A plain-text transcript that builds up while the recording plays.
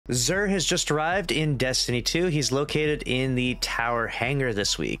Xur has just arrived in Destiny 2. He's located in the Tower Hangar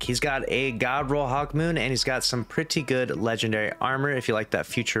this week. He's got a God Roll Hawkmoon, and he's got some pretty good legendary armor if you like that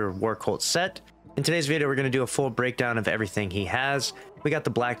future War Cult set. In today's video, we're going to do a full breakdown of everything he has. We got the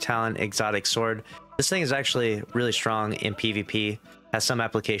Black Talon exotic sword. This thing is actually really strong in PvP, has some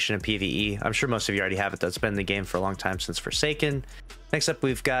application in PvE. I'm sure most of you already have it. That's been in the game for a long time, since Forsaken. Next up,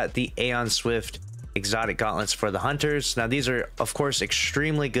 we've got the Aeon Swift exotic gauntlets for the hunters. Now these are of course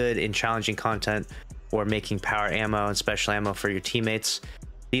extremely good in challenging content or making power ammo and special ammo for your teammates.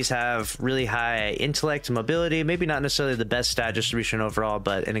 These have really high intellect and mobility, maybe not necessarily the best stat distribution overall,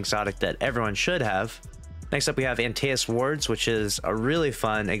 but an exotic that everyone should have. Next up, we have Antaeus wards, which is a really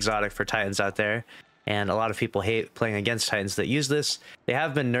fun exotic for Titans out there, and a lot of people hate playing against Titans that use this. They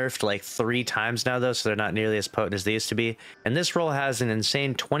have been nerfed like 3 times now though, so they're not nearly as potent as they used to be. And this role has an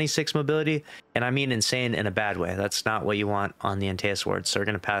insane 26 mobility, and I mean insane in a bad way. That's not what you want on the Antaeus ward, so we're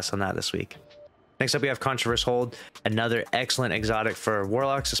going to pass on that this week. Next up, we have Controverse Hold, another excellent exotic for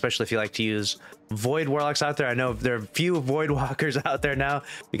Warlocks, especially if you like to use Void Warlocks out there. I know there are few Void Walkers out there now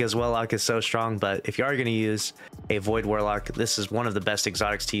because Warlock is so strong, but if you are going to use a Void Warlock, this is one of the best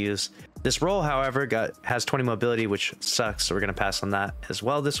exotics to use. This role, however, has 20 mobility, which sucks, so we're going to pass on that as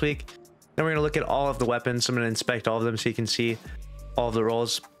well this week. Then we're going to look at all of the weapons. I'm going to inspect all of them so you can see all of the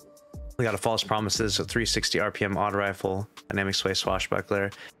roles. We got a False Promises, a 360 RPM auto rifle, Dynamic Sway Swashbuckler.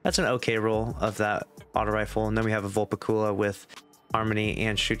 That's an okay roll of that auto rifle. And then we have a Vulpicula with Harmony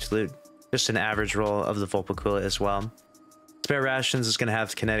and Shoot to Loot. Just an average roll of the Vulpicula as well. Spare Rations is going to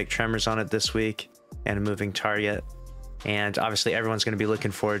have Kinetic Tremors on it this week and a Moving Target. And obviously everyone's going to be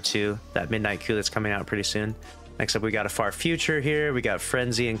looking forward to that Midnight Coup that's coming out pretty soon. Next up, we got a Far Future here. We got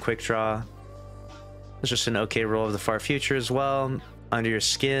Frenzy and Quick Draw. It's just an okay roll of the Far Future as well. Under Your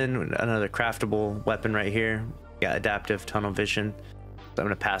Skin, another craftable weapon right here. We got Adaptive Tunnel Vision. So I'm going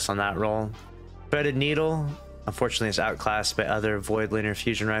to pass on that roll. Threaded Needle, unfortunately, is outclassed by other Void Linear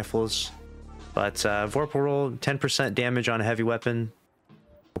Fusion Rifles. But Vorpal roll, 10% damage on a heavy weapon.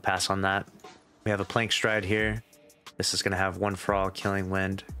 We'll pass on that. We have a Plank Stride here. This is going to have One for All, Killing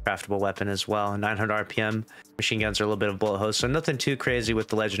Wind, craftable weapon as well. 900 RPM. Machine guns are a little bit of bullet hose, so nothing too crazy with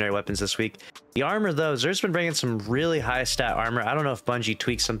the legendary weapons this week. The armor, though, Xur's been bringing some really high stat armor. I don't know if Bungie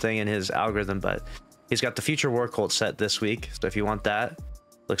tweaked something in his algorithm, but he's got the Future War Cult set this week. So if you want that,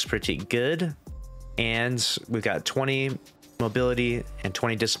 looks pretty good. And we've got 20 mobility and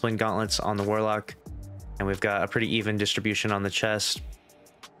 20 discipline gauntlets on the Warlock. And we've got a pretty even distribution on the chest.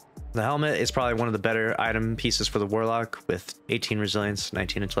 The helmet is probably one of the better item pieces for the Warlock with 18 resilience,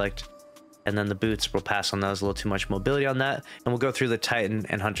 19 intellect. And then the boots, we'll pass on those, a little too much mobility on that. And we'll go through the Titan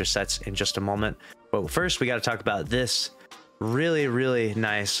and Hunter sets in just a moment. But first, we got to talk about this really, really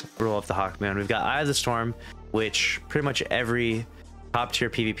nice roll of the Hawkmoon. We've got Eye of the Storm, which pretty much every top tier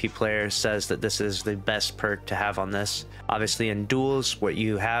PvP player says that this is the best perk to have on this. Obviously in duels, what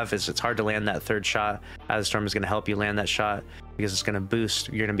you have is it's hard to land that third shot. Eye of the Storm is going to help you land that shot because it's going to boost,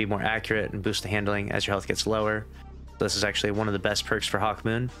 you're going to be more accurate and boost the handling as your health gets lower. So this is actually one of the best perks for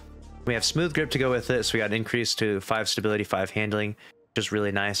Hawkmoon. We have Smooth Grip to go with it, so we got increased to 5 stability, 5 handling, which is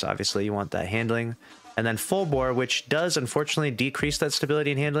really nice. Obviously you want that handling. And then Full Bore, which does unfortunately decrease that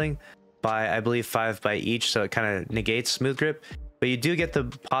stability and handling by, I believe, 5 by each, so it kind of negates Smooth Grip. But you do get the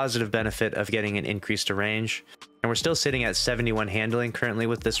positive benefit of getting an increase to range. And we're still sitting at 71 handling currently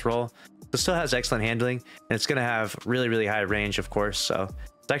with this roll. It still has excellent handling, and it's going to have really, really high range, of course. So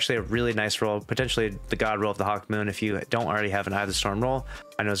it's actually a really nice roll, potentially the God roll of the Hawkmoon if you don't already have an Eye of the Storm roll.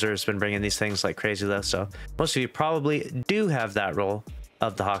 I know Xur's been bringing these things like crazy though, so most of you probably do have that roll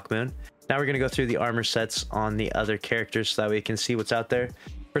of the Hawkmoon. Now we're going to go through the armor sets on the other characters so that we can see what's out there.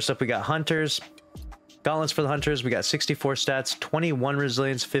 First up, we got Hunters. Gauntlets for the Hunters, we got 64 stats, 21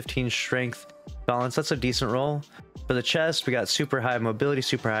 resilience, 15 strength. Gauntlets, that's a decent roll. For the chest, we got super high mobility,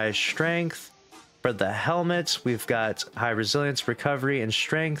 super high strength. For the helmets, we've got high resilience, recovery, and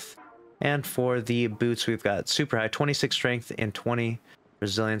strength. And for the boots, we've got super high 26 strength and 20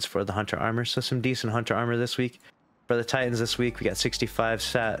 resilience for the Hunter armor. So some decent Hunter armor this week. For the Titans this week, we got 65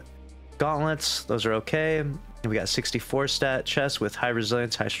 stat gauntlets. Those are okay. And we got 64 stat chest with high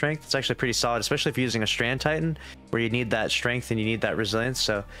resilience, high strength. It's actually pretty solid, especially if you're using a Strand Titan where you need that strength and you need that resilience.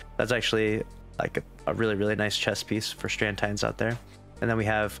 So that's actually like a really, really nice chest piece for Strand Titans out there. And then we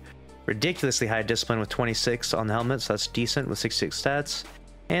have ridiculously high discipline with 26 on the helmet, so that's decent with 66 stats,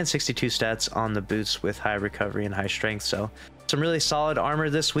 and 62 stats on the boots with high recovery and high strength. So some really solid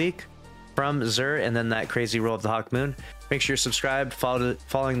armor this week from Xur, and then that crazy roll of the Hawkmoon. Make sure you're subscribed,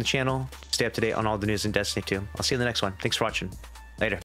 following the channel, stay up to date on all the news in Destiny 2. I'll see you in the next one. Thanks for watching. Later.